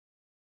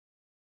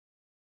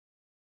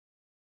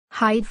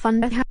Hyde,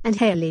 Funneh, and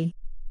Haley.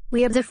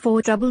 We are the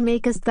 4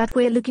 troublemakers that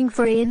were looking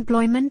for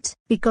employment,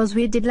 because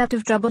we did lot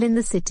of trouble in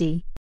the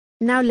city.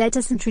 Now let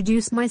us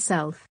introduce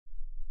myself.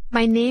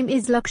 My name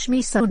is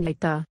Lakshmi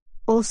Sunita,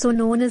 also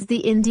known as the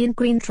Indian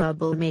Queen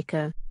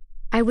Troublemaker.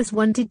 I was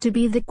wanted to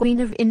be the Queen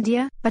of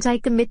India, but I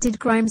committed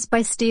crimes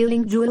by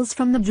stealing jewels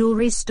from the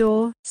jewelry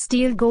store,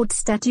 steal gold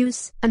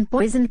statues, and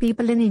poison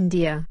people in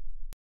India.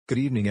 Good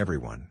evening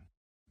everyone.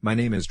 My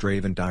name is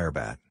Draven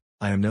Direbat.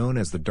 I am known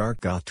as the Dark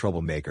Goth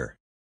Troublemaker.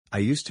 I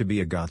used to be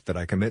a goth that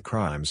I commit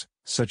crimes,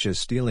 such as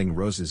stealing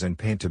roses and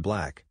paint to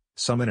black,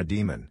 summon a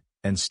demon,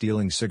 and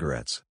stealing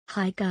cigarettes.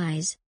 Hi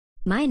guys.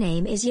 My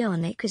name is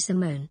Janneke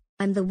Simone.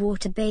 I'm the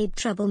water-bathed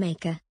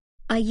troublemaker.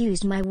 I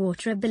used my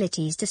water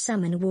abilities to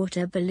summon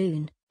water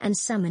balloon, and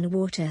summon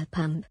water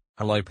pump.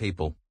 Hello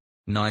people.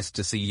 Nice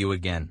to see you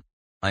again.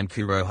 I'm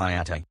Kuro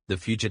Hayate, the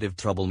fugitive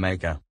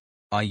troublemaker.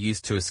 I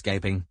used to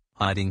escaping,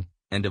 hiding,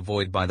 and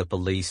avoid by the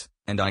police,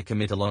 and I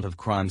commit a lot of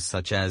crimes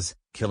such as,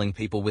 killing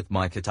people with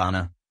my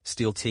katana,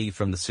 steal tea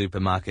from the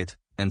supermarket,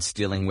 and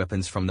stealing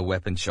weapons from the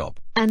weapon shop.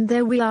 And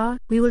there we are,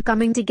 we will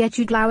coming to get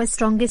you to our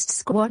strongest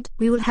squad.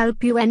 We will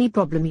help you any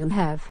problem you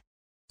have.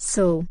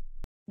 So,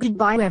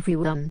 goodbye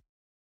everyone.